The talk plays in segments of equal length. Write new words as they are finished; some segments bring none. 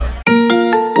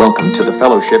Welcome to the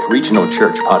Fellowship Regional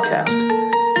Church podcast.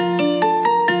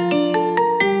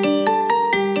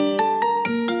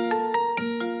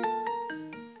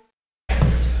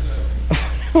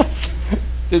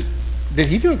 Did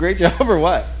he do a great job or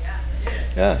what?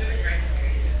 Yeah.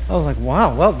 I was like,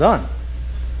 wow, well done.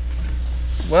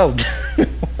 Well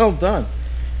done.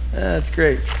 That's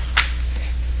great.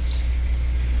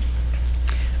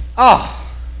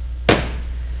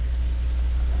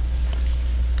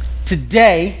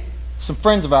 Today, some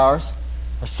friends of ours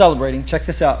are celebrating, check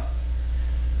this out,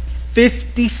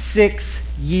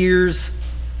 56 years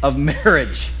of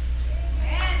marriage.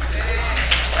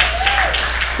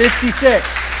 56.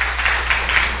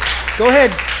 Go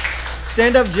ahead.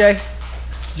 Stand up, Jay.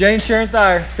 Jay and Sharon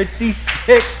Thayer.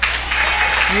 56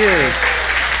 years.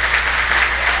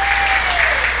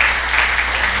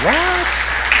 What?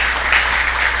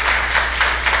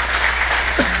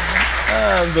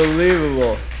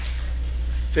 Unbelievable.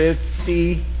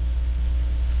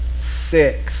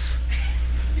 56.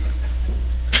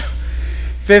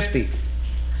 50.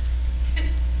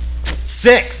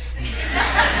 6.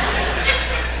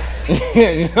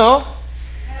 You know?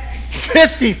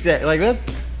 56. Like that's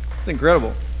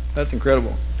incredible. That's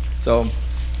incredible. So,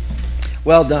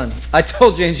 well done. I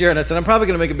told Jane Sharon, I said, I'm probably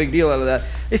going to make a big deal out of that.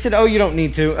 They said, oh, you don't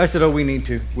need to. I said, oh, we need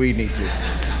to. We need to.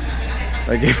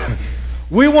 Like,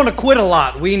 we want to quit a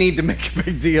lot. We need to make a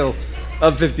big deal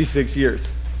of 56 years.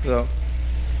 So,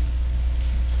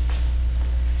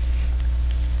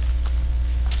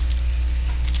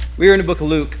 we are in the book of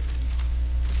Luke.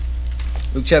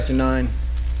 Luke chapter 9.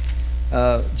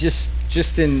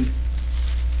 Just in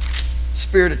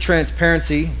spirit of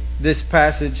transparency, this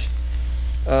passage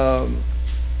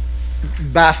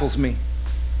baffles me.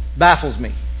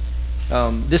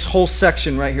 This whole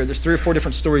section right here, there's 3 or 4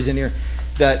 different stories in here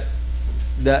that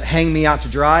hang me out to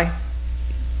dry.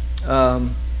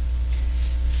 And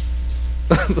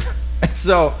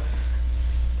so,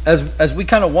 as we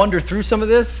kind of wander through some of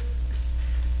this,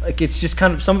 like it's just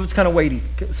kind of, some of it's kind of weighty.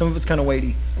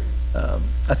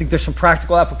 I think there's some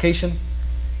practical application,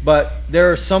 but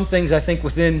there are some things I think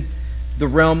within the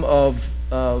realm of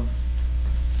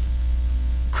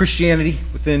Christianity,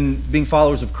 within being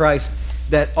followers of Christ,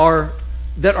 that are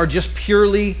just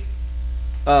purely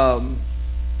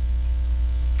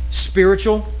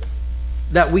spiritual,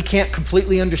 that we can't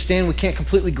completely understand, we can't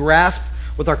completely grasp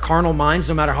with our carnal minds,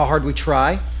 no matter how hard we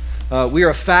try. We are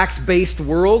a facts-based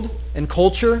world and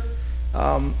culture.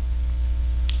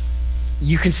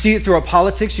 You can see it through our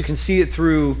politics. You can see it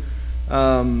through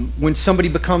when somebody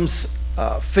becomes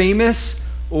famous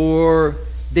or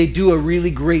they do a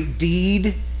really great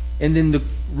deed, and then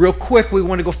real quick we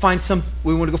want to go find some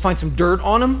dirt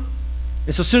on them.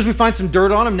 And so as soon as we find some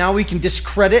dirt on them, now we can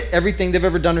discredit everything they've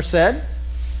ever done or said.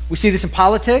 We see this in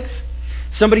politics.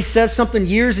 Somebody says something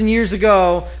years and years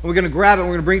ago, and we're going to grab it and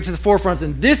we're going to bring it to the forefront.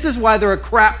 And this is why they're a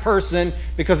crap person,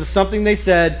 because of something they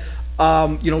said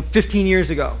 15 years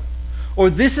ago. Or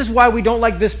this is why we don't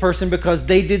like this person, because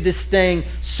they did this thing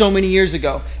so many years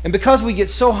ago. And because we get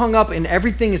so hung up in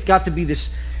everything has got to be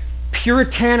this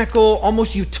puritanical,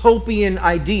 almost utopian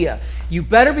idea. You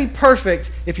better be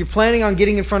perfect if you're planning on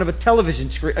getting in front of a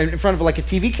television screen, in front of like a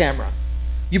TV camera.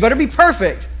 You better be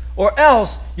perfect, or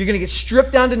else you're going to get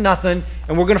stripped down to nothing,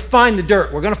 and we're going to find the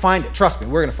dirt. We're going to find it. Trust me,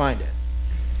 we're going to find it.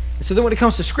 And so then when it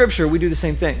comes to Scripture, we do the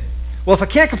same thing. Well, if I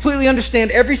can't completely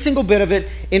understand every single bit of it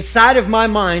inside of my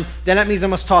mind, then that means I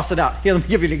must toss it out. Here, let me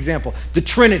give you an example. The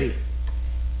Trinity.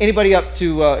 Anybody up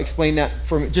to explain that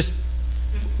for me? Just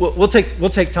we'll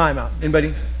take time out.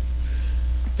 Anybody?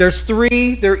 There's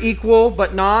 3. They're equal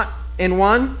but not in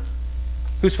one.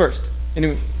 Who's first?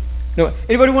 Anybody? No.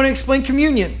 Anybody want to explain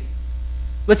communion?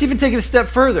 Let's even take it a step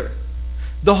further.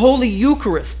 The Holy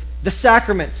Eucharist, the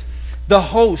sacraments, the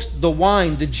host, the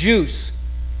wine, the juice.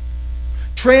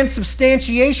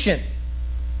 Transubstantiation,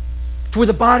 to where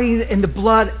the body and the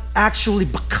blood actually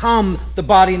become the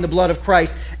body and the blood of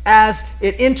Christ as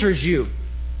it enters you.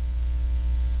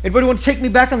 Anybody want to take me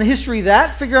back on the history of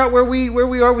that? Figure out where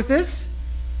we are with this?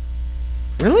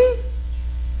 Really?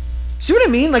 See what I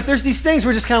mean? Like there's these things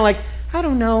we're just kind of like, I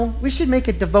don't know, we should make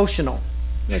it devotional.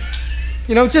 Like,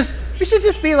 we should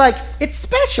just be like, it's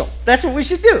special. That's what we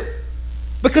should do.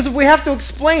 Because if we have to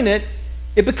explain it,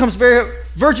 it becomes very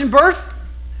virgin birth.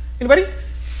 Anybody?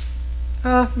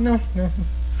 No.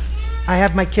 I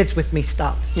have my kids with me.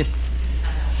 Stop.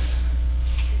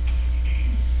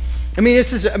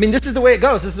 This is the way it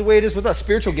goes. This is the way it is with us.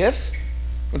 Spiritual gifts.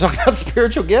 We're talking about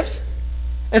spiritual gifts.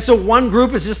 And so one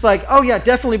group is just like, oh yeah,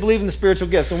 definitely believe in the spiritual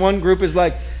gifts. And one group is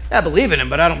like, I believe in them,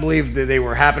 but I don't believe that they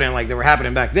were happening like they were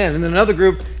happening back then. And then another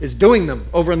group is doing them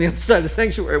over on the other side of the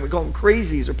sanctuary. We call them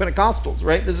crazies or Pentecostals,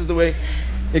 right? This is the way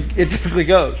it typically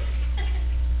goes.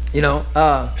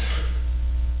 And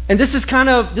this is kind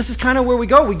of where we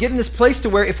go. We get in this place to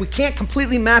where if we can't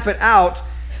completely map it out,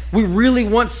 we really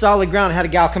want solid ground. I had a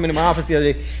gal come into my office the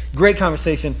other day, great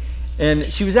conversation, and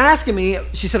she was asking me,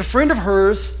 she said a friend of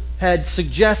hers had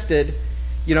suggested,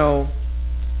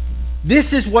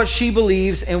 this is what she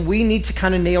believes, and we need to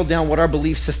kind of nail down what our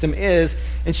belief system is.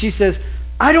 And she says,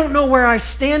 I don't know where I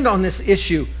stand on this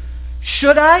issue.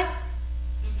 Should I?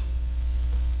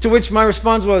 To which my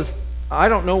response was, I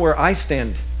don't know where I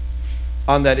stand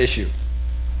on that issue.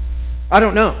 I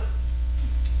don't know.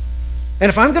 And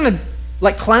if I'm going to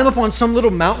climb up on some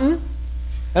little mountain, and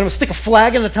I'm going to stick a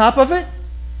flag in the top of it,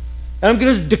 and I'm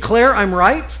going to declare I'm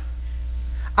right,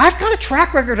 I've got a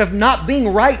track record of not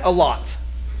being right a lot.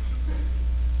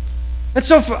 And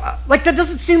so, that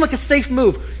doesn't seem like a safe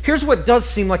move. Here's what does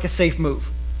seem like a safe move.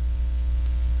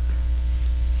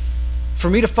 For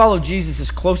me to follow Jesus as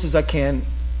close as I can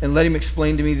and let him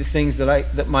explain to me the things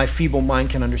that my feeble mind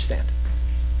can understand.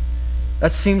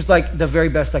 That seems like the very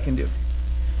best I can do.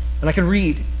 And I can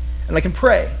read, and I can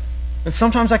pray, and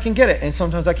sometimes I can get it, and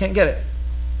sometimes I can't get it.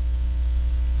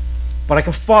 But I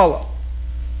can follow.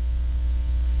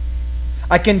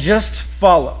 I can just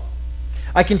follow.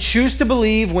 I can choose to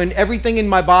believe when everything in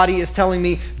my body is telling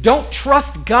me, don't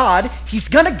trust God, he's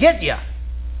going to get you.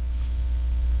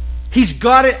 He's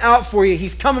got it out for you.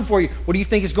 He's coming for you. What do you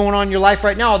think is going on in your life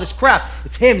right now? All this crap.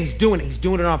 It's him. He's doing it. He's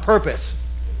doing it on purpose.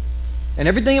 And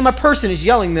everything in my person is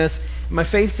yelling this. And my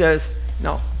faith says,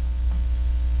 no.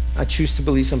 I choose to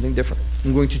believe something different.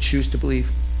 I'm going to choose to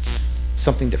believe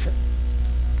something different.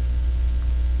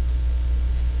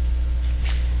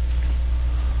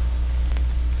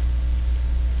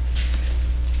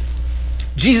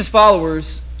 Jesus'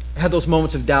 followers had those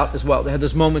moments of doubt as well. They had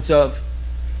those moments of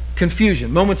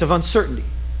confusion, moments of uncertainty.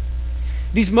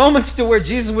 These moments to where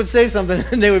Jesus would say something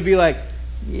and they would be like,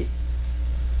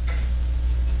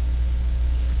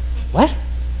 what?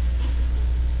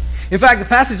 In fact, the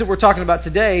passage that we're talking about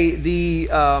today, the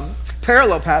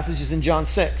parallel passage is in John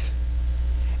 6.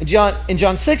 In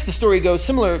John 6, the story goes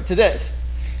similar to this.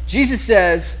 Jesus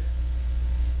says,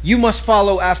 you must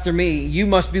follow after me. You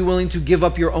must be willing to give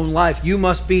up your own life. You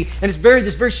must be, and it's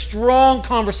this very strong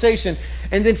conversation.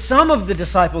 And then some of the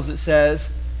disciples, it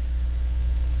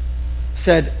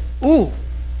said, ooh,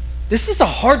 this is a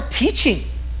hard teaching.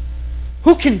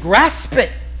 Who can grasp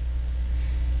it?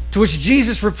 To which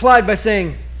Jesus replied by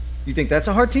saying, you think that's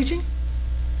a hard teaching?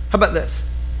 How about this?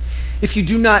 If you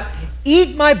do not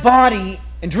eat my body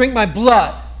and drink my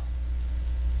blood,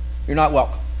 you're not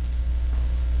welcome.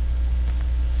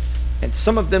 And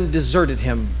some of them deserted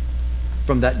him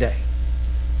from that day.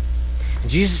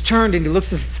 And Jesus turned and he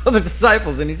looks at his other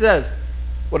disciples and he says,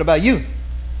 what about you?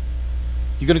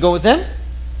 You going to go with them?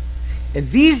 And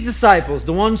these disciples,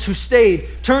 the ones who stayed,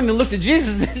 turned and looked at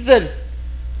Jesus and they said,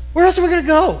 where else are we going to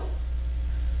go?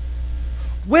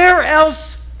 Where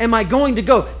else am I going to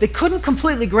go? They couldn't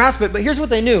completely grasp it, but here's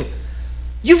what they knew.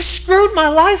 You've screwed my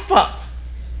life up.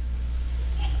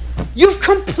 You've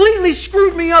completely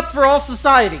screwed me up for all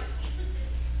society.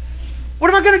 What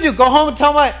am I going to do? Go home and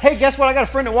tell hey, guess what? I got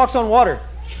a friend that walks on water.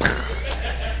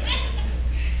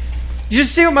 You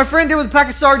just see what my friend did with a pack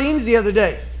of sardines the other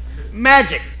day.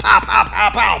 Magic. Pow, pow, pow,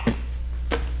 pow.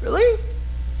 Really?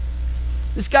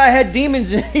 This guy had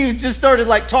demons and he just started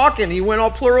talking. He went all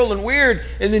plural and weird.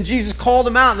 And then Jesus called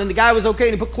him out and then the guy was okay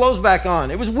and he put clothes back on.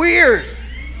 It was weird.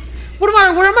 Where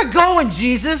am I going,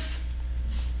 Jesus?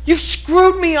 You've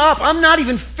screwed me up. I'm not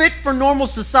even fit for normal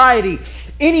society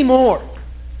anymore.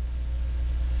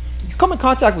 You come in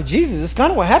contact with Jesus, it's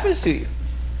kind of what happens to you.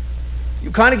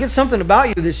 You kind of get something about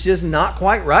you that's just not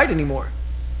quite right anymore.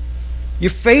 Your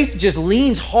faith just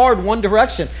leans hard one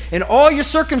direction, and all your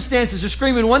circumstances are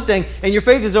screaming one thing, and your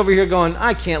faith is over here going,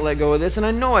 I can't let go of this, and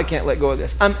I know I can't let go of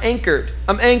this. I'm anchored.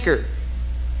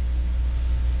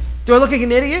 Do I look like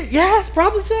an idiot? Yes,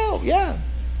 probably so, yeah.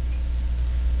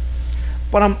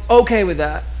 But I'm okay with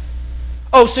that.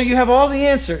 Oh, so you have all the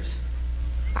answers.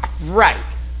 Right.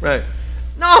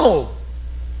 No.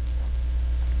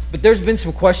 But there's been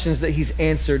some questions that he's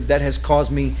answered that has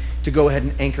caused me to go ahead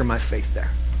and anchor my faith there.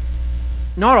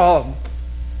 Not all of them,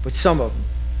 but some of them.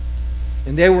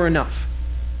 And they were enough.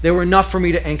 They were enough for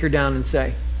me to anchor down and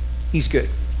say, he's good.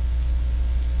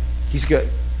 He's good.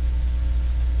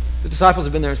 The disciples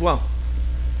have been there as well.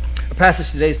 Our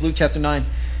passage today is Luke chapter 9,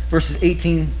 verses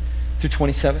 18 through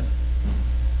 27.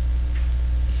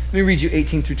 Let me read you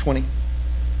 18 through 20.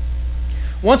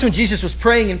 Once when Jesus was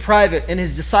praying in private and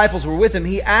his disciples were with him,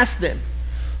 he asked them,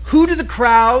 "Who do the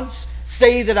crowds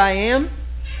say that I am?"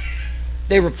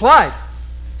 They replied,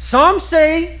 "Some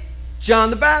say John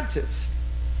the Baptist.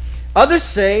 Others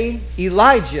say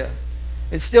Elijah.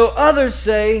 And still others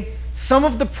say some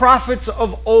of the prophets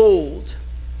of old."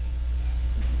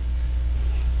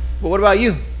 But what about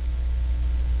you?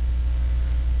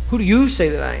 Who do you say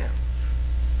that I am?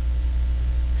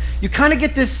 You kind of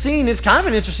get this scene. It's kind of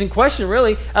an interesting question,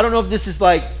 really. I don't know if this is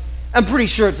like, I'm pretty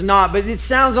sure it's not, but it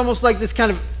sounds almost like this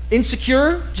kind of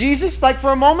insecure Jesus, like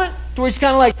for a moment, to where he's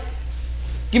kind of like,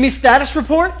 give me a status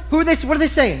report. What are they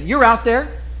saying? You're out there.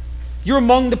 You're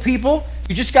among the people.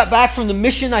 You just got back from the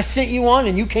mission I sent you on,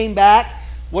 and you came back.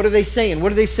 What are they saying?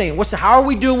 What are they saying? How are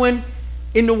we doing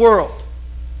in the world?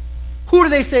 Who do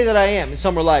they say that I am? And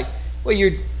some are like, well,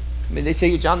 they say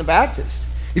you're John the Baptist.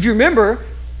 If you remember,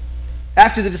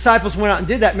 after the disciples went out and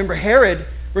did that, remember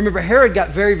Herod got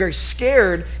very, very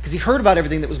scared because he heard about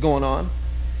everything that was going on.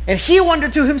 And he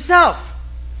wondered to himself,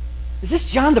 is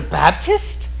this John the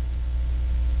Baptist?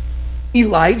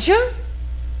 Elijah?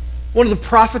 One of the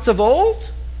prophets of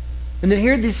old? And then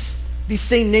here these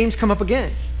same names come up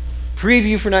again.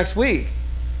 Preview for next week.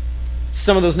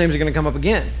 Some of those names are going to come up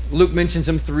again. Luke mentions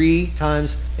them 3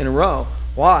 times in a row.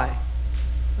 Why?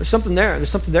 There's something there. There's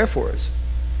something there for us.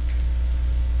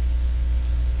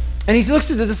 And he looks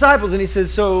at the disciples and he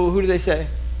says, so who do they say?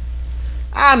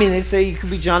 They say you could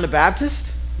be John the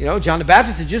Baptist. You know, John the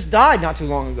Baptist had just died not too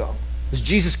long ago. It was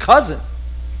Jesus' cousin.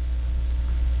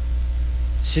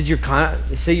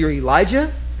 They say you're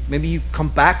Elijah. Maybe you come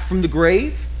back from the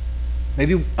grave.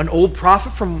 Maybe an old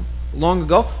prophet from long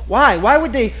ago. Why? Why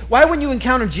when you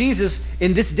encounter Jesus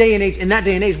in this day and age, in that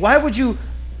day and age, why would you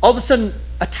all of a sudden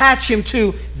attach him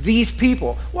to these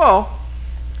people? Well,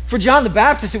 for John the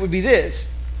Baptist, it would be this.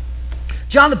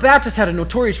 John the Baptist had a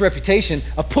notorious reputation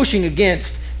of pushing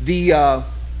against the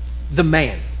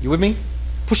man. You with me?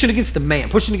 Pushing against the man,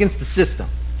 pushing against the system.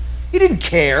 He didn't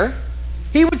care.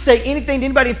 He would say anything to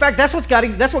anybody. In fact, that's what got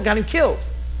him killed.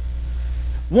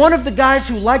 One of the guys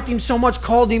who liked him so much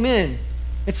called him in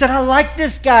and said, I like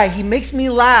this guy. He makes me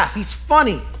laugh. He's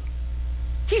funny.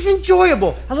 He's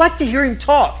enjoyable. I like to hear him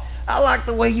talk. I like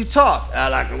the way you talk. I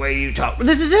like the way you talk. Well,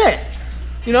 this is it.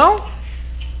 You know?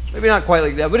 Maybe not quite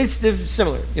like that, but it's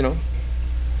similar, you know.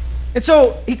 And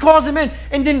so he calls him in,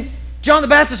 and then John the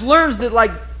Baptist learns that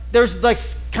there's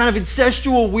kind of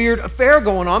incestual weird affair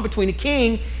going on between a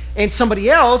king and somebody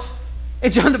else,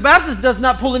 and John the Baptist does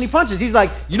not pull any punches. He's like,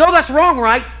 you know that's wrong,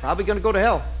 right? Probably going to go to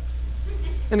hell.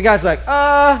 And the guy's like,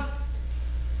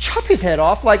 chop his head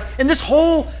off. And this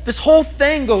whole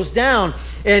thing goes down,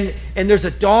 and there's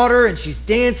a daughter, and she's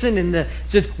dancing, and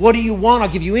said, what do you want? I'll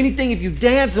give you anything if you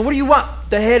dance. And what do you want?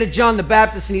 The head of John the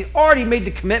Baptist, and he'd already made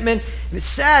the commitment, and it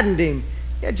saddened him.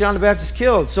 Yeah, John the Baptist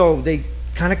killed. So they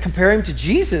kind of compare him to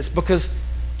Jesus, because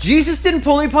Jesus didn't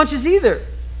pull any punches either.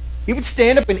 He would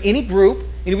stand up in any group,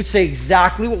 and he would say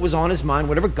exactly what was on his mind,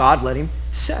 whatever God let him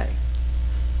say.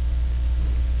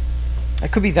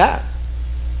 That could be that.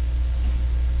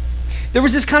 There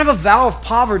was this kind of a vow of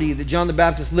poverty that John the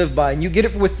Baptist lived by, and you get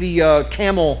it with the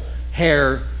camel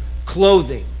hair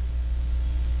clothing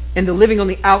and the living on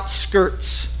the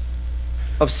outskirts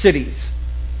of cities.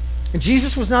 And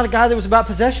Jesus was not a guy that was about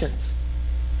possessions.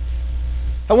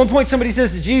 At one point, somebody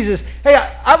says to Jesus, hey,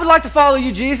 I would like to follow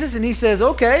you, Jesus. And he says,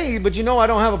 okay, but you know I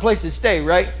don't have a place to stay,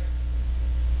 right?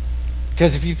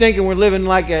 Because if you're thinking we're living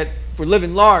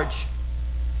large,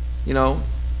 you know,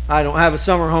 I don't have a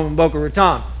summer home in Boca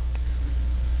Raton.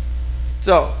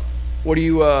 So, what do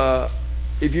you,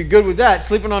 if you're good with that,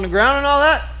 sleeping on the ground and all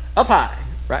that, up high,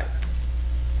 right?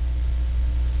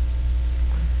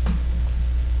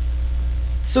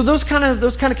 So those kind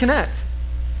of connect.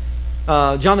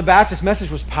 John the Baptist's message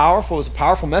was powerful. It was a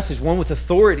powerful message, one with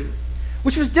authority,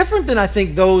 which was different than I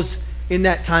think those in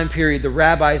that time period, the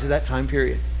rabbis of that time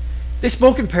period. They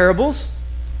spoke in parables,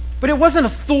 but it wasn't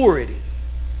authority.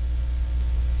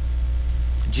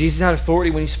 Jesus had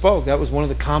authority when he spoke. That was one of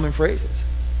the common phrases.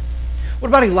 What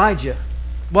about Elijah?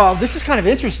 Well, this is kind of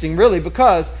interesting, really,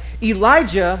 because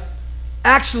Elijah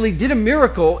actually did a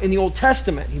miracle in the Old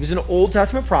Testament. He was an Old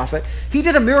Testament prophet. He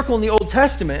did a miracle in the Old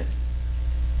Testament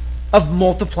of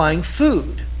multiplying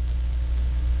food,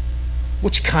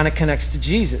 which kind of connects to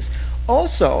Jesus.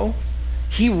 Also,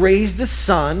 he raised the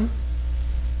son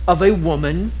of a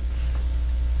woman,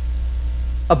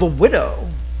 of a widow,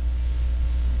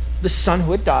 the son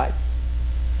who had died.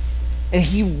 And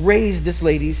he raised this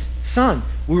lady's son.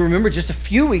 We remember just a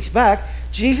few weeks back,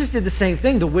 Jesus did the same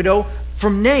thing, the widow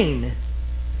from Nain.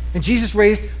 And Jesus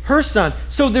raised her son.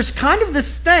 So there's kind of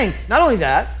this thing. Not only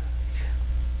that,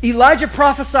 Elijah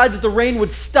prophesied that the rain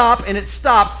would stop, and it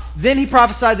stopped. Then he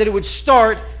prophesied that it would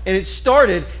start, and it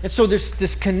started. And so there's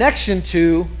this connection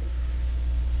to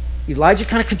Elijah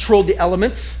kind of controlled the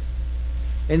elements.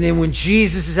 And then when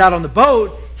Jesus is out on the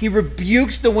boat, he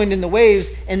rebukes the wind and the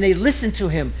waves, and they listen to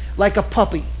him like a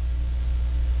puppy.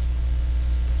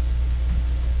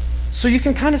 So you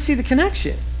can kind of see the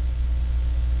connection.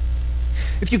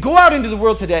 If you go out into the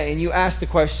world today and you ask the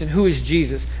question, who is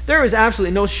Jesus? There is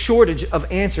absolutely no shortage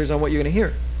of answers on what you're going to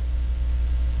hear.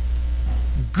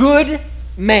 Good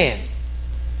man.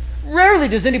 Rarely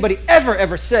does anybody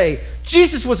ever say,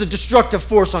 Jesus was a destructive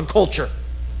force on culture.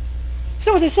 That's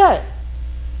not what they say.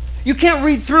 You can't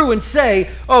read through and say,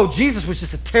 oh, Jesus was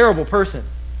just a terrible person.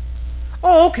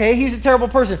 Oh, okay, he's a terrible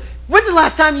person. When's the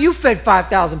last time you fed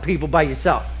 5,000 people by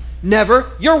yourself?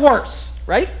 Never. You're worse,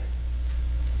 right?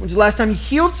 When's the last time you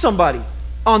healed somebody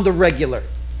on the regular?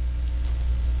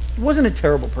 He wasn't a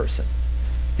terrible person.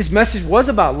 His message was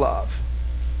about love.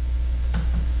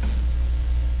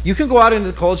 You can go out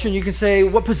into the culture and you can say,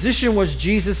 what position was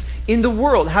Jesus in the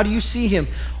world? How do you see him?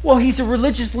 Well, he's a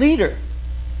religious leader.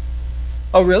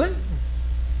 Oh, really?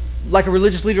 Like a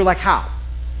religious leader, like how?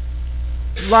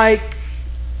 Like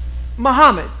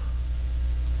Muhammad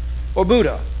or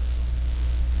Buddha.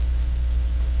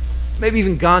 Maybe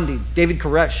even Gandhi, David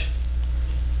Koresh,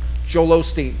 Joel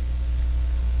Osteen.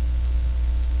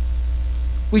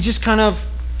 We just kind of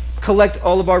collect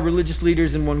all of our religious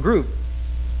leaders in one group.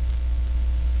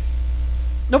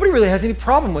 Nobody really has any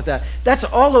problem with that. That's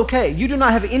all okay. You do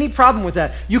not have any problem with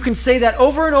that. You can say that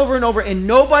over and over and over, and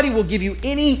nobody will give you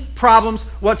any problems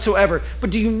whatsoever. But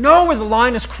do you know where the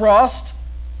line is crossed?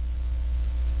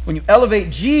 When you elevate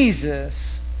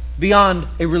Jesus beyond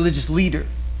a religious leader.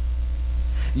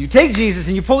 You take Jesus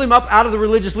and you pull him up out of the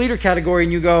religious leader category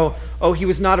and you go, oh, he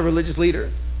was not a religious leader.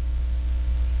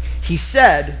 He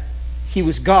said he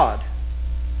was God.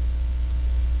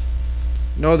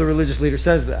 No other religious leader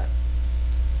says that.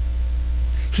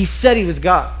 He said he was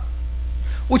God.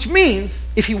 Which means,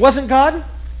 if he wasn't God,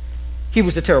 he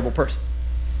was a terrible person.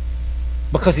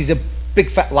 Because he's a big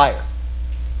fat liar.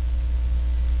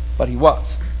 But he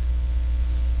was.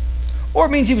 Or it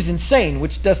means he was insane,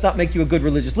 which does not make you a good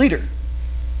religious leader.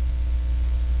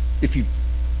 If you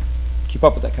keep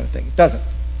up with that kind of thing. It doesn't.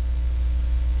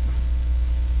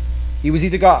 He was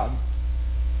either God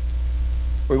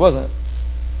or he wasn't.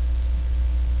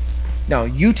 Now,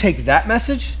 you take that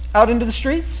message out into the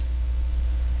streets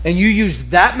and you use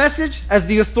that message as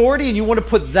the authority and you want to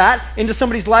put that into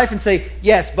somebody's life and say,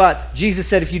 yes, but Jesus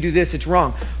said if you do this, it's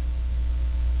wrong.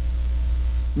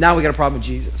 Now we got a problem with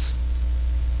Jesus.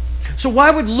 So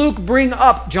why would Luke bring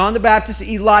up John the Baptist,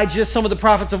 Elijah, some of the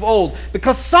prophets of old?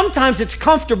 Because sometimes it's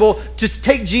comfortable to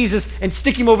take Jesus and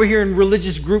stick him over here in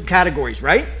religious group categories,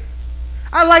 right?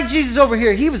 I like Jesus over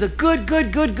here. He was a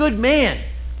good man.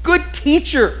 Good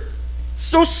teacher.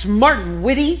 So smart and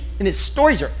witty, and his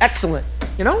stories are excellent,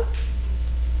 you know?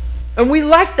 And we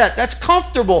like that. That's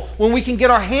comfortable when we can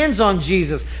get our hands on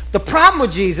Jesus. The problem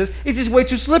with Jesus is he's way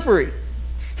too slippery.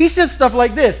 He says stuff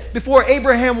like this, before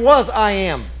Abraham was, I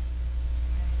am.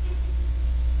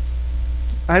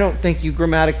 I don't think you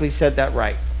grammatically said that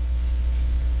right.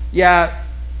 Yeah,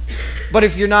 but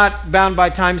if you're not bound by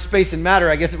time, space, and matter,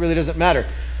 I guess it really doesn't matter.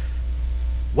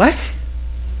 What?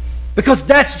 Because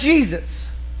that's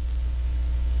Jesus.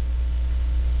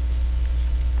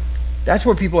 That's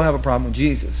where people have a problem with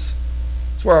Jesus.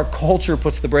 It's where our culture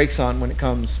puts the brakes on when it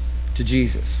comes to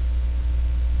Jesus.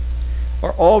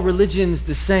 Are all religions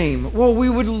the same? Well, we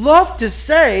would love to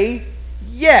say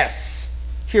yes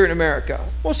here in America.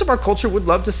 Most of our culture would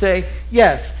love to say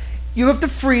yes. You have the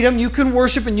freedom, you can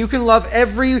worship and you can love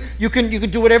you can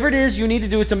do whatever it is you need to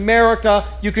do. It's America,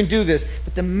 you can do this.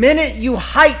 But the minute you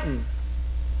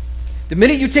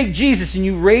take Jesus and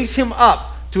you raise him up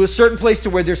to a certain place to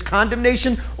where there's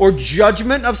condemnation or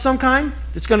judgment of some kind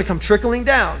that's going to come trickling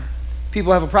down,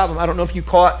 people have a problem. I don't know if you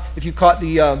caught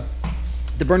the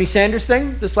Bernie Sanders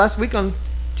thing this last week on.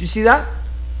 Did you see that?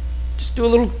 Just do a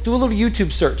little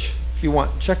YouTube search if you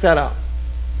want. Check that out.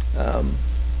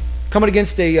 Coming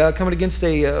against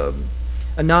a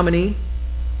nominee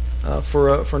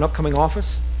for an upcoming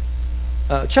office.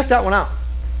 Check that one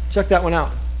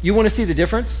out. You want to see the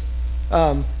difference?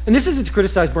 And this isn't to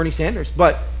criticize Bernie Sanders,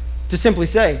 but to simply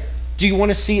say, do you want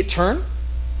to see it turn?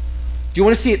 Do you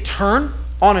want to see it turn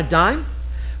on a dime?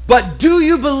 But do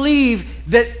you believe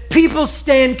that people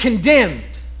stand condemned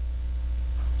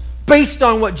based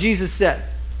on what Jesus said?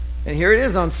 And here it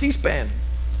is on C-SPAN.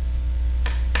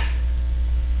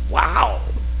 Wow.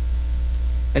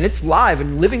 And it's live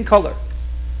in living color.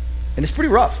 And it's pretty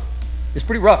rough.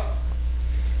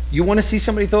 You want to see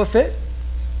somebody throw a fit?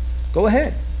 Go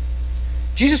ahead.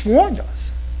 Jesus warned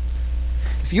us.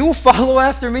 If you will follow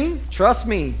after me, trust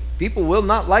me, people will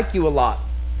not like you a lot.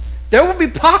 There will be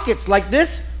pockets like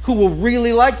this who will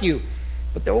really like you,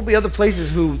 but there will be other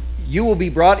places who you will be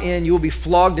brought in, you will be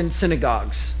flogged in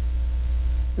synagogues.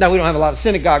 Now, we don't have a lot of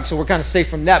synagogues, so we're kind of safe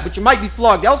from that, but you might be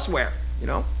flogged elsewhere, you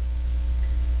know?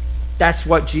 That's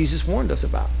what Jesus warned us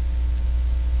about.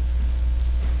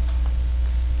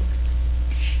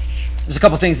 There's a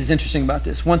couple things that's interesting about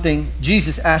this. One thing,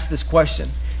 Jesus asked this question.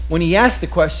 When he asked the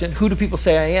question, who do people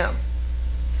say I am?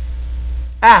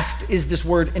 Asked is this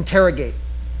word interrogate.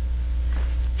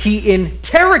 He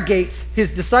interrogates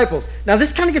his disciples. Now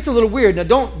this kind of gets a little weird. Now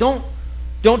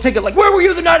don't take it like, where were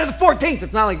you the night of the 14th?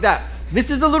 It's not like that. This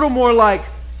is a little more like,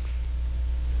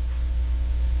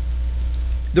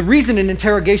 the reason an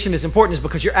interrogation is important is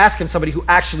because you're asking somebody who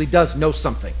actually does know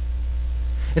something.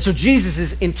 And so Jesus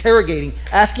is interrogating,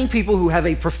 asking people who have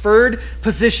a preferred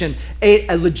position,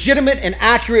 a legitimate and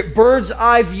accurate bird's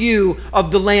eye view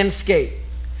of the landscape.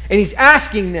 And he's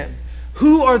asking them,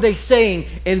 who are they saying?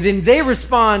 And then they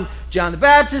respond, John the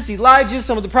Baptist, Elijah,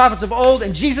 some of the prophets of old,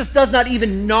 and Jesus does not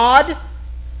even nod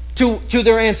to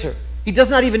their answer. He does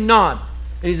not even nod.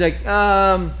 And he's like,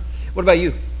 what about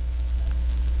you?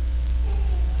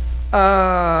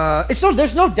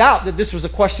 There's no doubt that this was a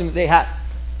question that they had.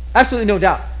 Absolutely no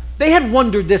doubt. They had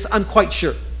wondered this, I'm quite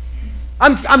sure.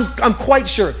 I'm quite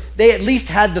sure. They at least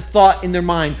had the thought in their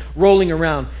mind rolling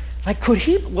around. Like, could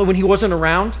he, when he wasn't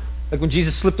around, like when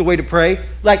Jesus slipped away to pray,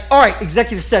 like, all right,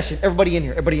 executive session, everybody in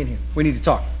here. We need to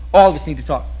talk. All of us need to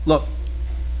talk. Look,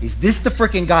 is this the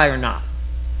freaking guy or not?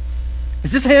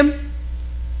 Is this him?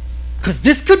 Because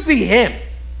this could be him.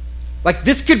 Like,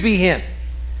 this could be him.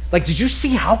 Like, did you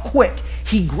see how quick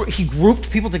he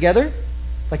grouped people together?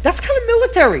 Like, that's kind of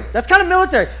military.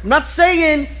 I'm not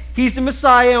saying he's the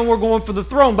Messiah and we're going for the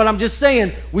throne, but I'm just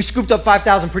saying we scooped up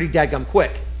 5,000 pretty dadgum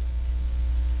quick.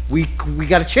 We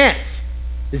got a chance.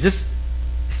 Is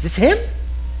this him?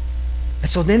 And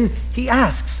so then he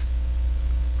asks,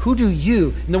 who do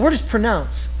you, and the word is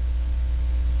pronounce,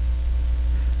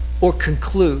 or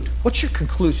conclude. What's your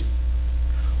conclusion?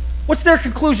 What's their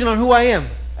conclusion on who I am?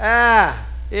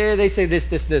 They say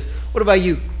this. What about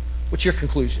you? What's your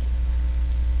conclusion?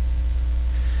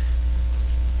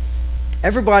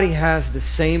 Everybody has the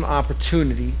same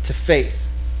opportunity to faith.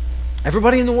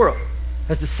 Everybody in the world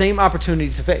has the same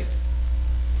opportunity to faith.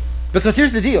 Because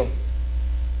here's the deal.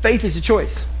 Faith is a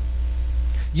choice.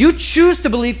 You choose to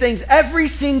believe things every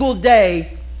single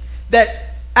day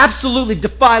that absolutely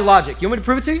defy logic. You want me to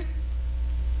prove it to you?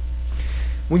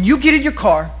 When you get in your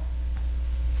car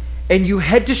and you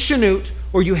head to Chanute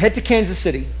or you head to Kansas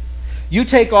City, you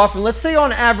take off, and let's say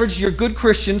on average you're good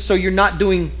Christian, so you're not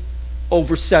doing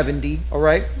over 70, all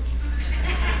right?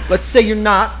 Let's say you're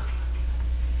not.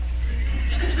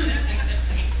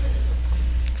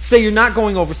 Say you're not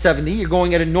going over 70, you're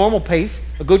going at a normal pace,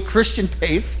 a good Christian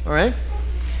pace, all right?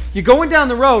 You're going down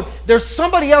the road, there's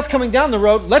somebody else coming down the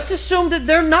road. Let's assume that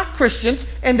they're not Christians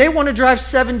and they want to drive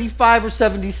 75 or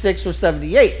 76 or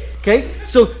 78, okay?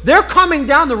 So they're coming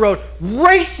down the road,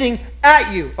 racing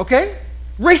at you, okay?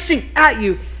 Racing at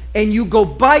you, and you go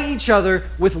by each other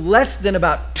with less than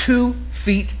about 2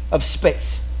 feet of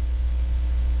space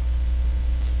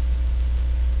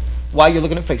while you're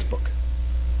looking at Facebook.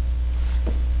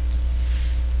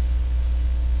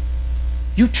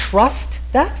 You trust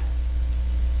that?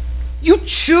 You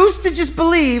choose to just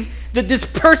believe that this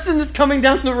person that's coming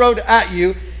down the road at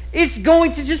you is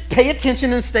going to just pay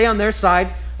attention and stay on their side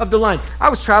of the line. I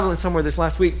was traveling somewhere this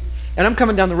last week, and I'm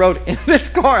coming down the road in this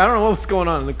car. I don't know what was going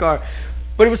on in the car,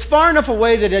 but it was far enough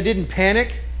away that I didn't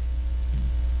panic,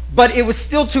 but it was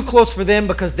still too close for them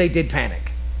because they did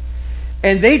panic.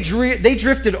 And they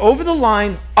drifted over the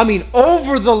line,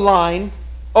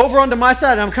 over onto my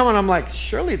side, and I'm coming, I'm like,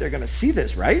 surely they're going to see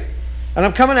this, right? And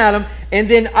I'm coming at them, and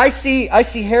then I see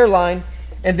hairline,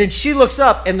 and then she looks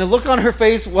up, and the look on her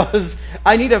face was,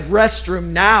 I need a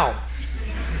restroom now.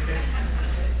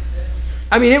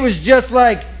 I mean, it was just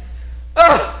like,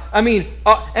 ugh. And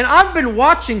I've been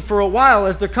watching for a while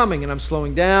as they're coming, and I'm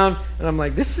slowing down, and I'm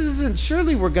like,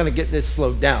 surely we're going to get this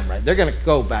slowed down, right? They're going to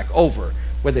go back over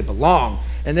where they belong.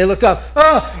 And they look up,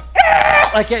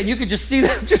 like that, and you could just see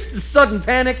them, just the sudden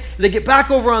panic. They get back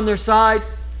over on their side,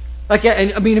 like,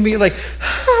 and like,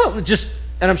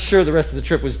 and I'm sure the rest of the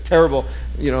trip was terrible,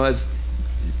 as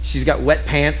she's got wet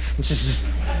pants, and she's just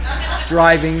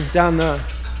driving down the,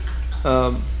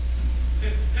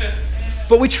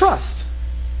 but we trust.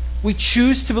 We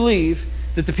choose to believe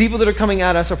that the people that are coming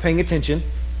at us are paying attention,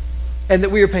 and that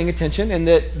we are paying attention, and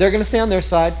that they're going to stay on their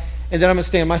side, and then I'm going to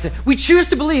stay on my side. We choose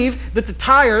to believe that the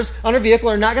tires on our vehicle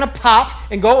are not going to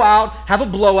pop and go out, have a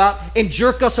blowout, and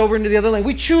jerk us over into the other lane.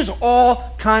 We choose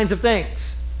all kinds of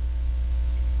things.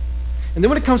 And then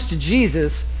when it comes to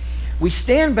Jesus, we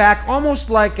stand back almost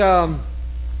like a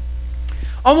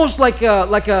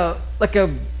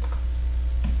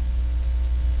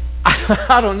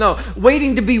I don't know,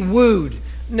 waiting to be wooed.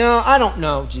 No, I don't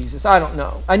know, Jesus. I don't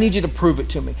know. I need you to prove it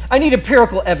to me. I need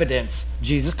empirical evidence,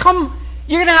 Jesus. Come,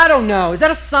 I don't know. Is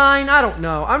that a sign? I don't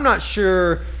know. I'm not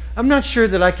sure. I'm not sure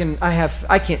that I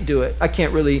can't do it. I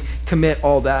can't really commit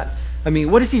all that. I mean,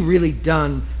 what has he really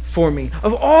done for me?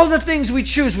 Of all the things we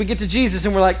choose, we get to Jesus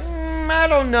and we're like, I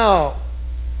don't know.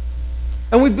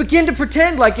 And we begin to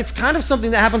pretend like it's kind of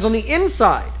something that happens on the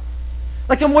inside.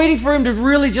 Like I'm waiting for him to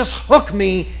really just hook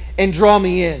me and draw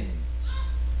me in.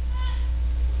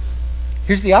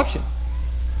 Here's the option.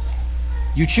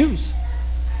 You choose.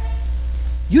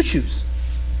 You choose.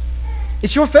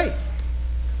 It's your faith.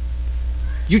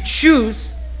 You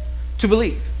choose to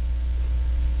believe.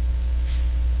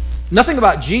 Nothing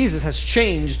about Jesus has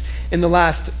changed in the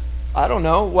last, I don't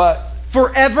know, what,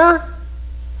 forever?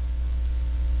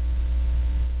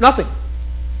 Nothing.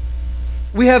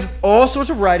 We have all sorts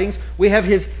of writings. We have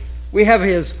his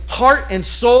heart and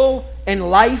soul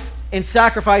and life and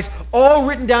sacrifice all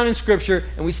written down in Scripture,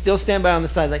 and we still stand by on the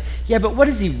side like, yeah, but what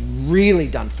has he really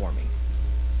done for me?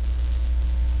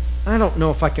 I don't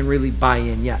know if I can really buy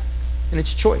in yet. And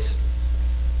it's a choice.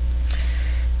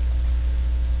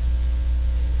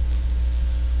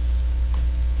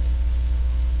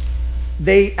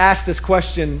 They ask this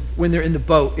question when they're in the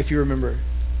boat, if you remember.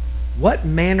 What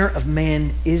manner of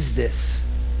man is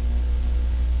this?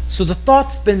 So the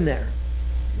thought's been there.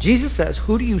 Jesus says,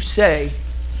 who do you say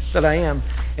that I am?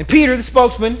 And Peter, the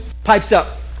spokesman, pipes up.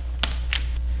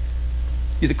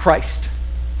 You're the Christ.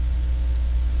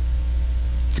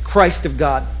 The Christ of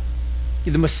God.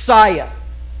 You're the Messiah.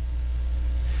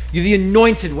 You're the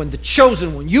anointed one, the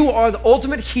chosen one. You are the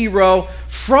ultimate hero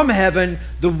from heaven,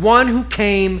 the one who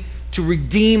came to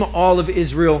redeem all of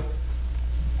Israel.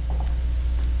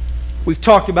 We've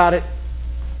talked about it.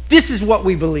 This is what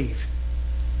we believe.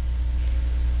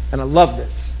 And I love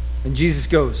this. And Jesus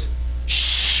goes,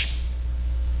 shh.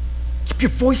 Keep your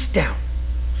voice down.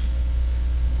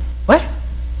 What?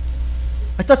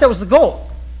 I thought that was the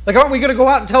goal. Like, aren't we going to go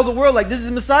out and tell the world, like, this is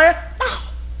the Messiah? No.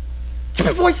 Keep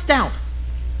your voice down.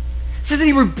 It says that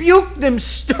he rebuked them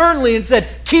sternly and said,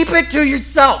 keep it to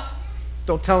yourself.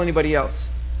 Don't tell anybody else.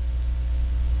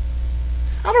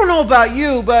 I don't know about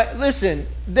you, but listen,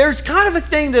 there's kind of a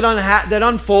thing that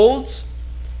unfolds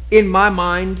in my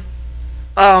mind.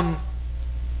 Like,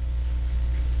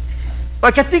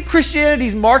 I think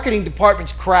Christianity's marketing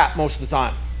department's crap most of the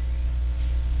time.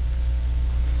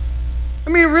 I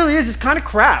mean, it really is. It's kind of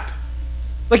crap.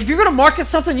 Like, if you're going to market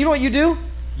something, you know what you do?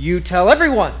 You tell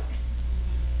everyone.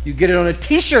 You get it on a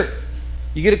t-shirt.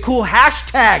 You get a cool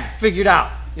hashtag figured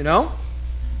out, you know?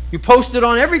 You post it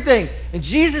on everything. And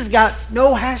Jesus got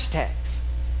no hashtags.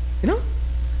 You know?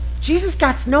 Jesus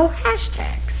got no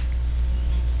hashtags.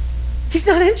 He's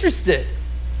not interested.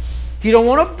 He don't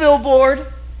want a billboard.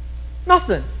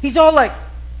 Nothing. He's all like,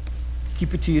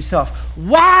 keep it to yourself.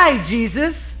 Why,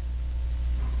 Jesus?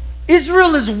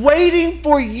 Israel is waiting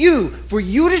for you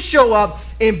to show up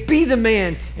and be the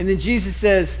man. And then Jesus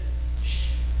says,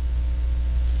 shh,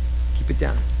 keep it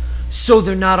down. So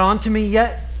they're not on to me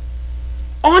yet?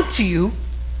 On to you?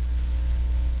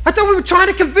 I thought we were trying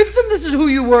to convince them this is who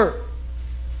you were.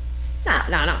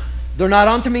 No. They're not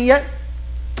on to me yet?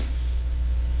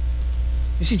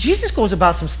 You see, Jesus goes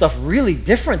about some stuff really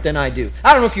different than I do.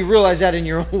 I don't know if you realize that in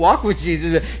your own walk with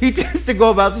Jesus, but he tends to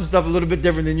go about some stuff a little bit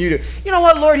different than you do. You know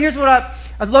what, Lord, here's what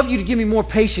I'd love you to give me more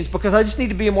patience because I just need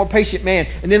to be a more patient man.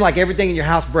 And then like everything in your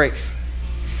house breaks.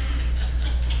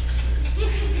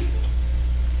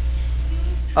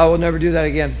 I will never do that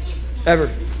again.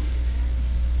 Ever.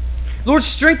 Lord,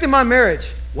 strengthen my marriage.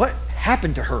 What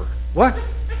happened to her? What?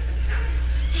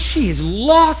 She's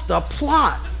lost the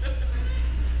plot.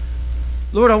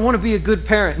 Lord, I want to be a good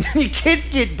parent. Your kids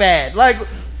get bad. Like,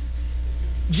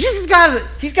 Jesus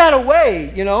he's got a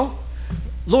way, you know.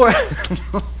 Lord,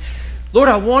 Lord,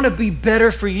 I want to be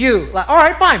better for you. Like, all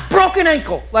right, fine. Broken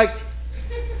ankle. Like,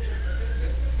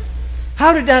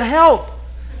 how did that help?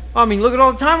 I mean, look at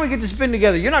all the time we get to spend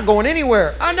together. You're not going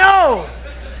anywhere. I know.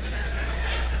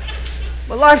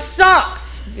 But life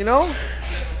sucks, you know.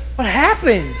 What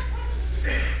happened?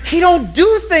 He don't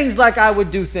do things like I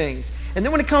would do things. And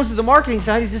then when it comes to the marketing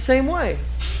side, he's the same way.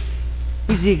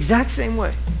 He's the exact same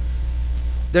way.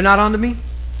 They're not onto me?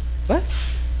 What?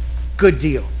 Good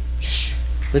deal. Shh.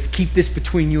 Let's keep this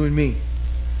between you and me.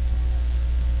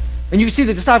 And you can see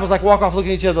the disciples like walk off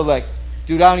looking at each other like,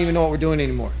 dude, I don't even know what we're doing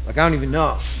anymore. Like, I don't even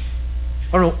know.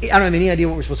 I don't have any idea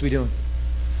what we're supposed to be doing.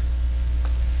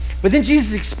 But then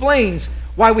Jesus explains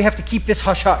why we have to keep this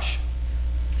hush-hush.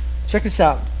 Check this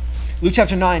out. Luke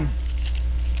chapter 9,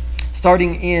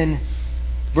 starting in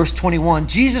verse 21.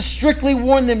 Jesus strictly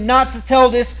warned them not to tell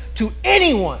this to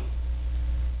anyone.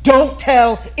 Don't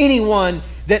tell anyone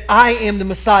that I am the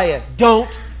Messiah.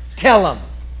 Don't tell them.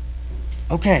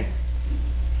 Okay.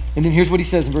 And then here's what he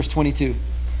says in verse 22.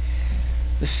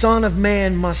 The Son of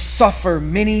Man must suffer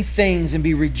many things and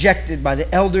be rejected by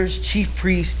the elders, chief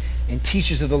priests, and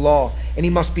teachers of the law. And he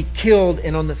must be killed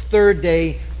and on the third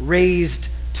day raised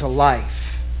to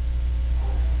life.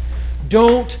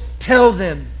 Don't tell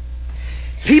them.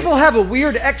 People have a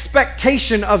weird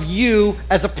expectation of you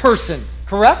as a person,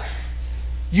 correct?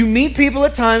 You meet people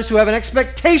at times who have an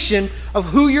expectation of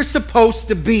who you're supposed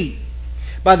to be.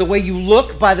 By the way you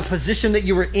look, by the position that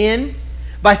you were in,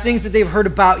 by things that they've heard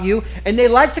about you. And they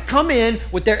like to come in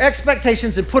with their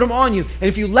expectations and put them on you. And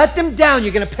if you let them down,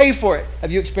 you're going to pay for it.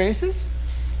 Have you experienced this?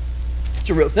 It's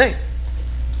a real thing.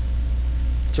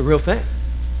 It's a real thing.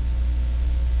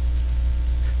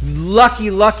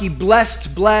 Lucky,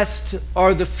 blessed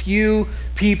are the few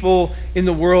people in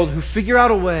the world who figure out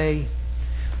a way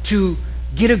to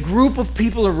get a group of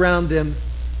people around them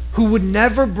who would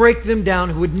never break them down,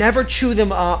 who would never chew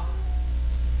them up,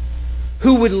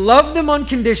 who would love them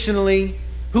unconditionally,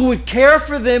 who would care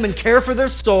for them and care for their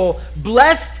soul.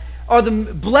 Blessed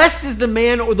is the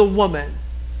man or the woman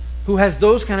who has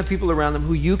those kind of people around them,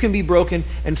 who you can be broken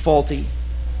and faulty,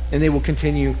 and they will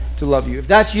continue to love you. If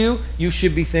that's you, you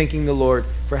should be thanking the Lord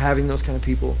for having those kind of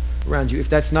people around you. If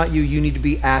that's not you, you need to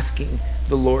be asking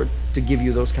the Lord to give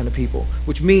you those kind of people,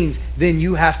 which means then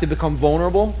you have to become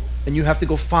vulnerable and you have to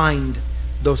go find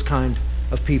those kind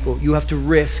of people. You have to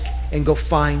risk and go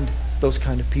find those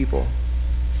kind of people.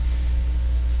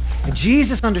 And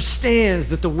Jesus understands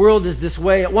that the world is this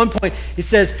way. At one point, he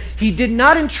says, he did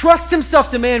not entrust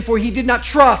himself to man, for he did not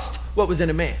trust what was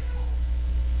in a man.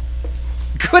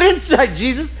 Good insight,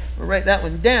 Jesus. I'll write that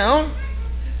one down.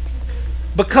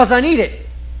 Because I need it.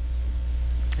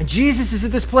 And Jesus is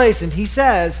at this place, and he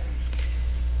says,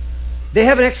 they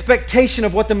have an expectation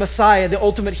of what the Messiah, the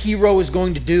ultimate hero, is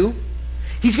going to do.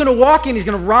 He's going to walk in, he's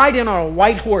going to ride in on a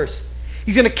white horse.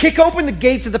 He's going to kick open the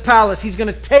gates of the palace. He's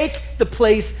going to take the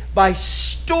place by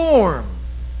storm.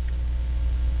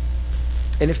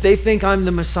 And if they think I'm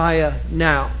the Messiah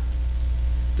now,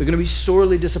 they're going to be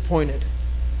sorely disappointed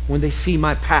when they see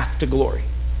my path to glory.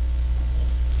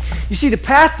 You see, the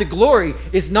path to glory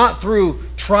is not through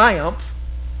triumph.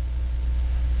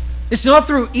 It's not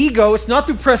through ego. It's not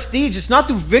through prestige. It's not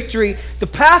through victory. The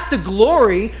path to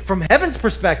glory, from heaven's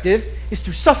perspective, is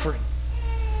through suffering.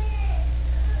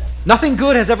 Nothing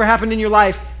good has ever happened in your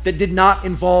life that did not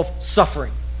involve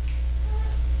suffering.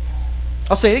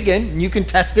 I'll say it again, and you can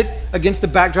test it against the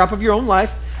backdrop of your own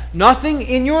life. Nothing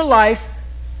in your life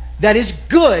that is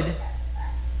good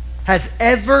has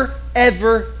ever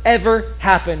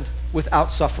happened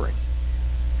without suffering.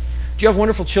 Do you have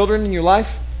wonderful children in your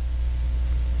life?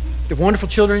 You have wonderful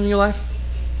children in your life?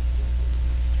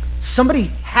 Somebody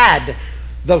had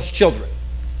those children.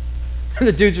 And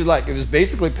the dudes are like, it was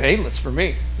basically painless for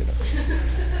me. You know?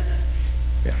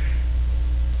 Yeah.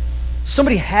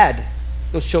 Somebody had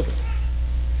those children.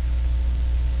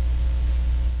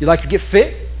 You like to get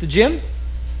fit at the gym?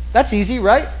 That's easy,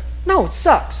 right? No, it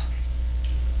sucks.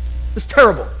 It's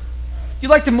terrible. You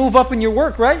like to move up in your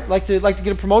work, right? Like to get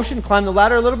a promotion, climb the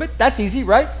ladder a little bit? That's easy,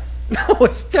 right? No,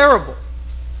 it's terrible.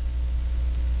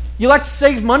 You like to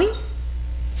save money?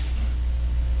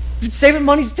 Saving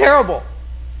money's terrible.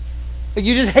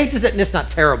 You just hate to say, and it's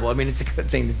not terrible. I mean, it's a good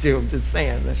thing to do. I'm just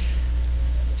saying.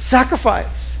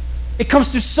 Sacrifice. It comes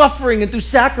through suffering and through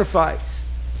sacrifice.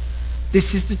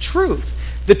 This is the truth.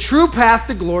 The true path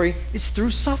to glory is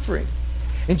through suffering.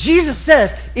 And Jesus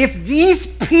says, if these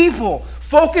people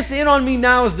focus in on me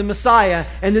now as the Messiah,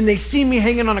 and then they see me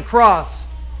hanging on a cross,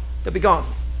 they'll be gone.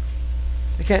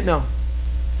 They can't know.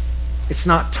 It's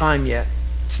not time yet.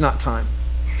 It's not time.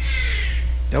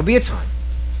 There'll be a time,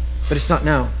 but it's not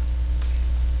now.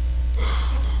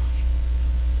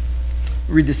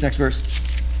 Read this next verse.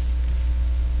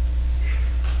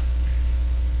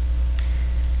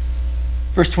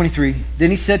 Verse 23.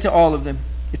 Then he said to all of them,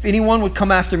 if anyone would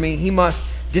come after me, he must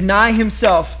deny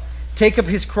himself, take up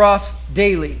his cross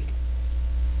daily,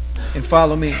 and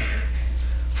follow me.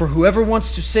 For whoever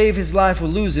wants to save his life will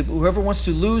lose it, but whoever wants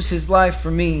to lose his life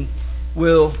for me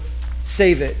will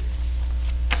save it.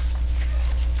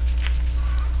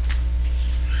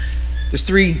 There's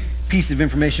three pieces of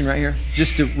information right here,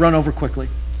 just to run over quickly.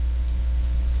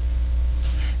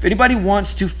 If anybody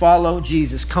wants to follow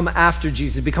Jesus, come after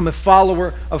Jesus, become a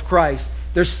follower of Christ,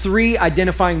 there's 3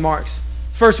 identifying marks.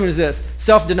 First one is this: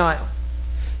 self-denial.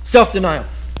 Self-denial.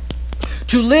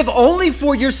 To live only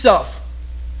for yourself,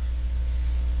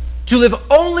 to live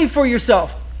only for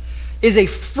yourself is a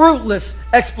fruitless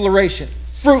exploration.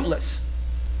 Fruitless.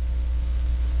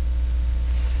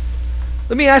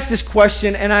 Let me ask this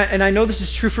question, and I know this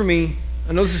is true for me.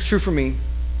 I know this is true for me.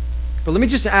 But let me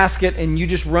just ask it, and you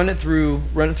just run it through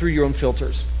your own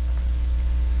filters.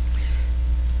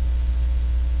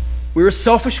 We're a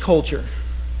selfish culture.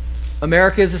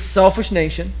 America is a selfish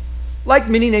nation, like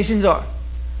many nations are.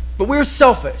 But we're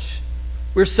selfish.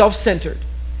 We're self-centered.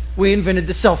 We invented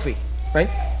the selfie, right?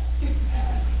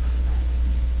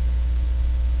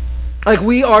 Like,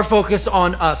 we are focused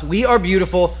on us. We are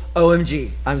beautiful.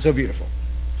 OMG, I'm so beautiful.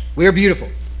 We are beautiful.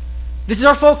 This is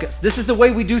our focus. This is the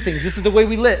way we do things. This is the way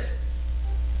we live.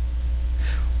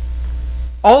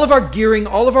 All of our gearing,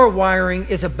 all of our wiring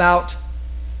is about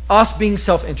us being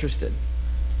self-interested.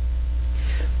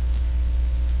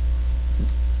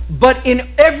 But in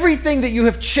everything that you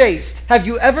have chased, have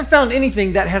you ever found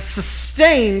anything that has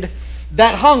sustained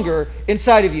that hunger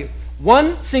inside of you?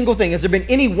 One single thing. Has there been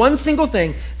any one single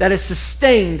thing that has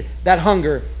sustained that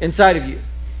hunger inside of you?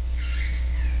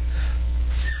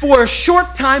 For a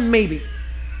short time, maybe.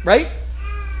 Right?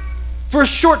 For a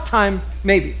short time,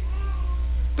 maybe.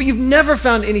 But you've never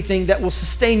found anything that will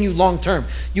sustain you long term.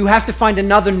 You have to find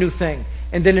another new thing,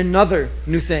 and then another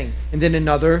new thing, and then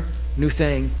another new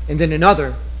thing, and then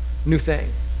another new thing.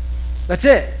 That's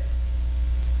it.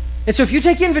 And so if you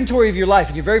take inventory of your life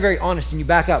and you're very, very honest and you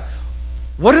back up,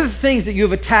 what are the things that you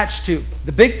have attached to,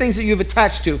 the big things that you have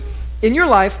attached to in your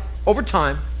life over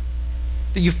time,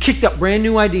 that you've kicked up brand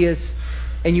new ideas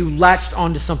and you latched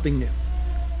onto something new?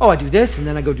 Oh, I do this, and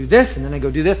then I go do this, and then I go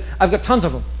do this. I've got tons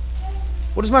of them.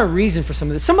 What is my reason for some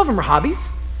of this? Some of them are hobbies.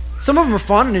 Some of them are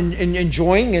fun and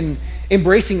enjoying and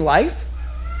embracing life.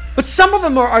 But some of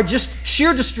them are just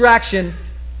sheer distraction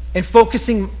and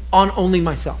focusing on only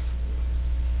myself.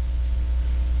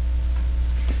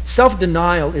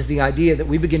 Self-denial is the idea that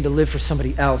we begin to live for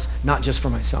somebody else, not just for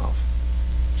myself.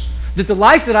 That the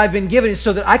life that I've been given is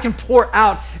so that I can pour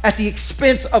out at the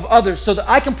expense of others, so that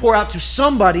I can pour out to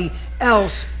somebody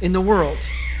else in the world.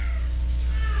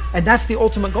 And that's the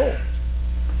ultimate goal.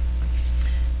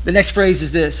 The next phrase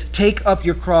is this: take up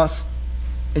your cross,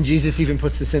 and Jesus even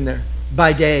puts this in there,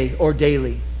 by day or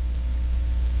daily.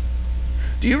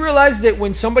 Do you realize that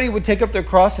when somebody would take up their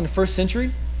cross in the first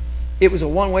century, it was a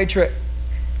one-way trip?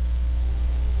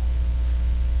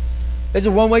 There's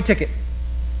a one-way ticket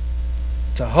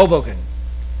to Hoboken.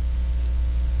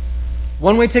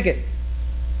 One-way ticket.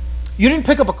 You didn't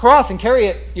pick up a cross and carry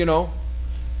it,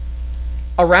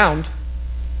 around.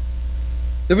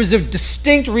 There was a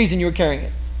distinct reason you were carrying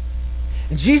it.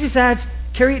 And Jesus adds,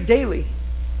 carry it daily.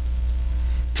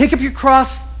 Take up your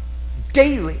cross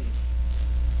daily.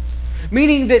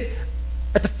 Meaning that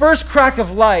at the first crack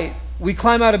of light, we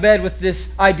climb out of bed with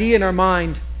this idea in our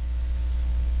mind: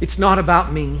 it's not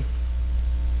about me.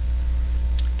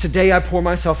 Today I pour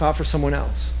myself out for someone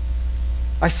else.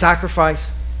 I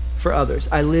sacrifice for others.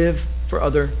 I live for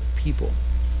other people.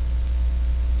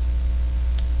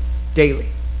 Daily.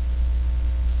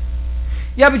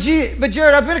 Yeah, but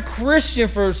Jared, I've been a Christian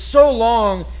for so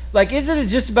long. Like, isn't it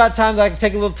just about time that I can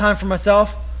take a little time for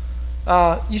myself?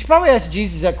 You should probably ask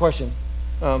Jesus that question.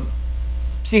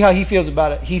 See how he feels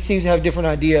about it. He seems to have a different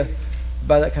idea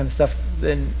about that kind of stuff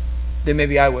than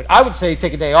maybe I would. I would say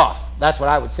take a day off. That's what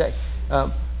I would say.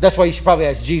 That's why you should probably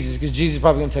ask Jesus, because Jesus is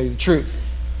probably going to tell you the truth.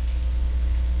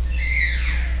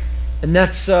 And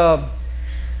that's,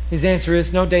 his answer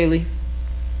is no, daily.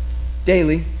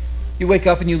 Daily. You wake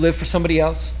up and you live for somebody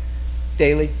else.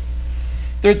 Daily.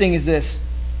 Third thing is this: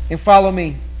 and follow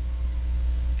me.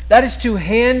 That is to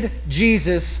hand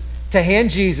Jesus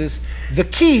the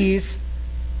keys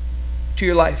to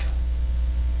your life.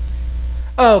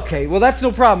 Okay, well, that's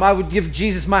no problem. I would give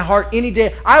Jesus my heart any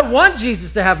day. I want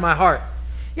Jesus to have my heart.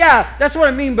 Yeah, that's what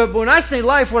I mean. But when I say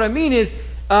life, what I mean is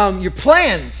your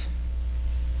plans.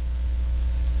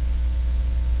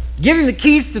 Give him the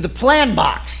keys to the plan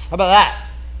box. How about that?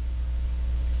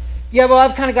 Yeah, well,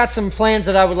 I've kind of got some plans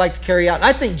that I would like to carry out. And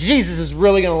I think Jesus is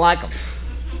really going to like them.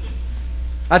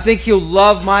 I think he'll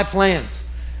love my plans.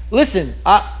 Listen,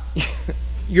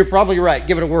 you're probably right.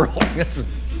 Give it a whirl.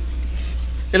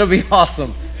 It'll be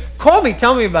awesome. Call me.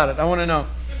 Tell me about it. I want to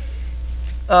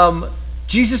know.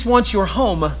 Jesus wants your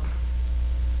home.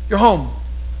 Your home.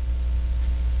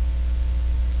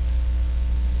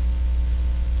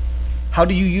 How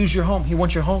do you use your home? He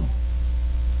wants your home.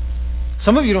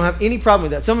 Some of you don't have any problem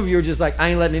with that. Some of you are just like, I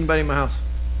ain't letting anybody in my house.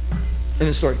 in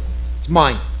the story. It's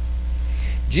mine.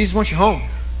 Jesus wants your home.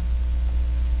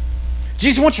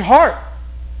 Jesus wants your heart.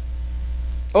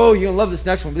 Oh, you're going to love this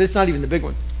next one, but it's not even the big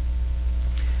one.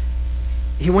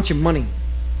 He wants your money.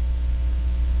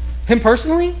 Him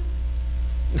personally?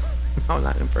 No,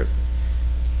 not him personally.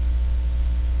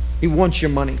 He wants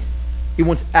your money. He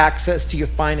wants access to your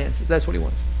finances. That's what he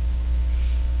wants.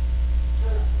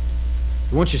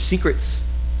 He wants your secrets.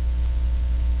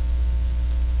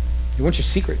 He wants your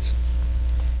secrets.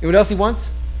 You know what else he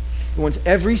wants? He wants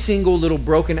every single little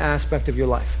broken aspect of your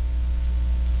life.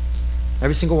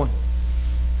 Every single one.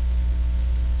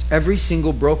 Every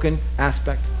single broken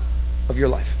aspect of your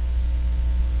life.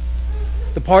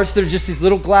 The parts that are just these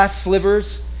little glass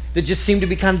slivers that just seem to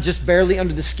be kind of just barely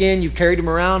under the skin. You've carried them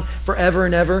around forever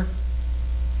and ever.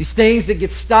 These things that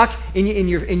get stuck in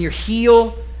your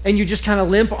heel and you just kind of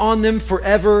limp on them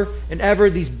forever and ever.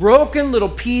 These broken little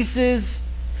pieces,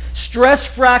 stress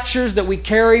fractures that we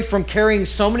carry from carrying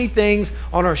so many things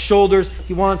on our shoulders.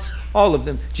 He wants all of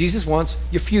them. Jesus wants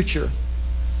your future.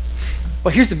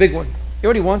 Well, here's the big one. You know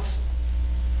what he wants?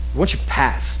 He wants your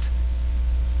past.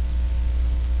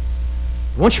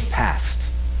 He wants your past.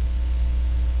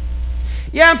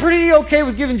 Yeah, I'm pretty okay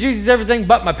with giving Jesus everything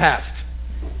but my past.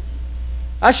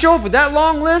 I show up with that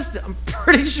long list, I'm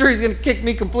pretty sure he's going to kick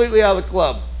me completely out of the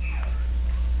club.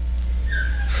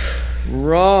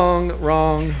 Wrong,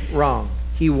 wrong, wrong.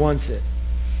 He wants it.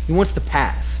 He wants the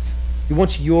past. He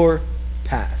wants your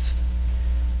past.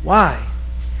 Why?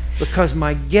 Because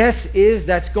my guess is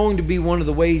that's going to be one of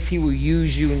the ways he will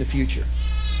use you in the future.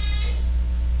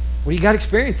 What do you got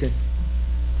experience in?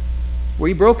 Where are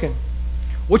you broken?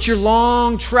 What's your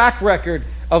long track record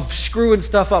of screwing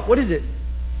stuff up? What is it?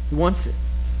 He wants it.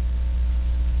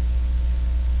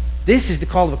 This is the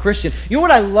call of a Christian. You know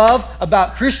what I love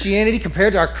about Christianity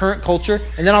compared to our current culture?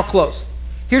 And then I'll close.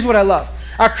 Here's what I love.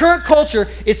 Our current culture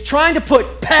is trying to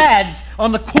put pads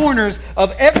on the corners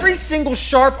of every single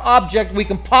sharp object we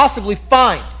can possibly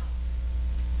find.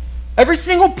 Every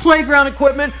single playground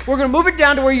equipment, we're going to move it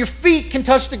down to where your feet can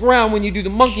touch the ground when you do the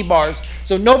monkey bars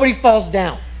so nobody falls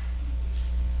down.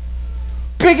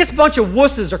 Biggest bunch of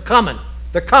wusses are coming.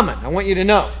 They're coming. I want you to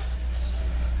know.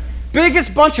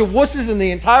 Biggest bunch of wusses in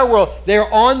the entire world.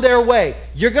 They're on their way.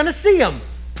 You're going to see them.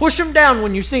 Push them down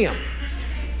when you see them.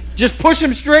 Just push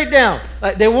them straight down.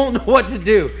 Like, they won't know what to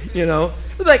do, you know.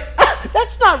 They're like,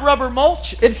 that's not rubber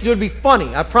mulch. It's going to be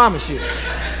funny, I promise you.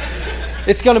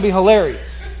 It's going to be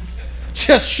hilarious.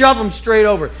 Just shove them straight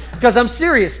over. Because I'm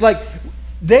serious. Like,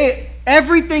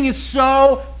 everything is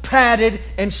so padded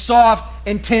and soft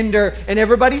and tender, and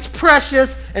everybody's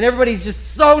precious, and everybody's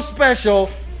just so special.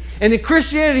 And then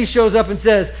Christianity shows up and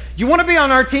says, you want to be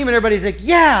on our team? And everybody's like,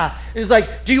 yeah. And it's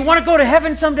like, do you want to go to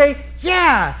heaven someday?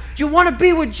 Yeah. Do you want to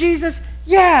be with Jesus?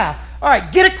 Yeah. All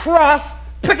right, get a cross,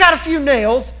 pick out a few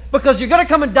nails, because you're going to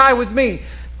come and die with me.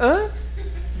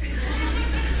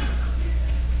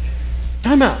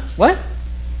 Time out. What?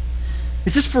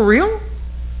 Is this for real?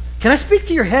 Can I speak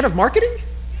to your head of marketing?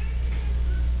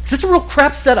 Is this a real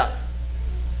crap setup?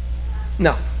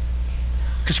 No.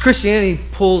 Because Christianity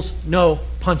pulls no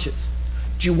punches.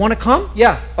 Do you want to come?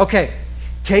 Yeah. Okay.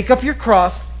 Take up your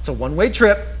cross. It's a one-way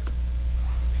trip.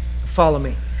 Follow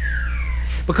me.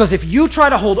 Because if you try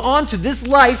to hold on to this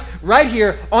life right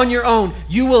here on your own,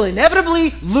 you will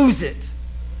inevitably lose it,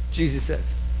 Jesus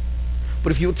says.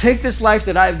 But if you'll take this life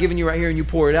that I have given you right here and you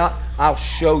pour it out, I'll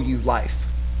show you life.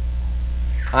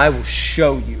 I will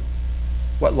show you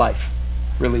what life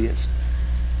really is.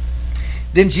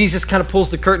 Then Jesus kind of pulls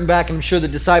the curtain back, and I'm sure the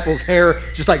disciples' hair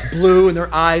just like blew and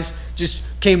their eyes just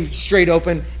came straight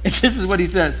open. And this is what he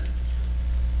says.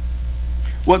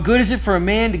 What good is it for a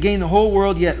man to gain the whole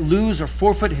world yet lose or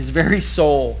forfeit his very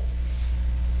soul?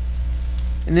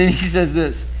 And then he says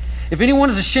this. If anyone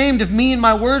is ashamed of me and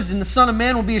my words, then the Son of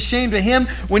Man will be ashamed of him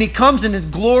when he comes in his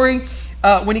glory.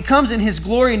 When he comes in his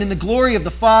glory and in the glory of the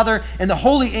Father and the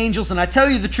holy angels. And I tell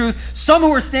you the truth, some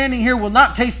who are standing here will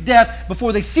not taste death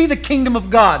before they see the kingdom of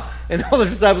God. And all the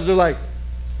disciples are like,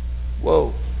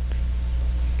 whoa,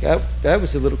 that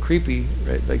was a little creepy,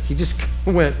 right? Like he just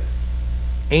went,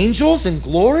 angels and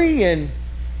glory, and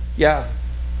yeah.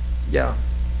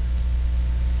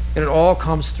 And it all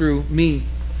comes through me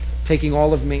taking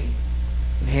all of me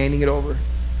and handing it over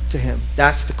to him.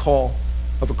 That's the call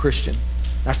of a Christian.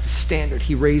 That's the standard.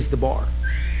 He raised the bar.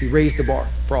 He raised the bar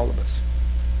for all of us.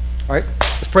 All right,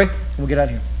 let's pray and we'll get out of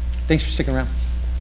here. Thanks for sticking around.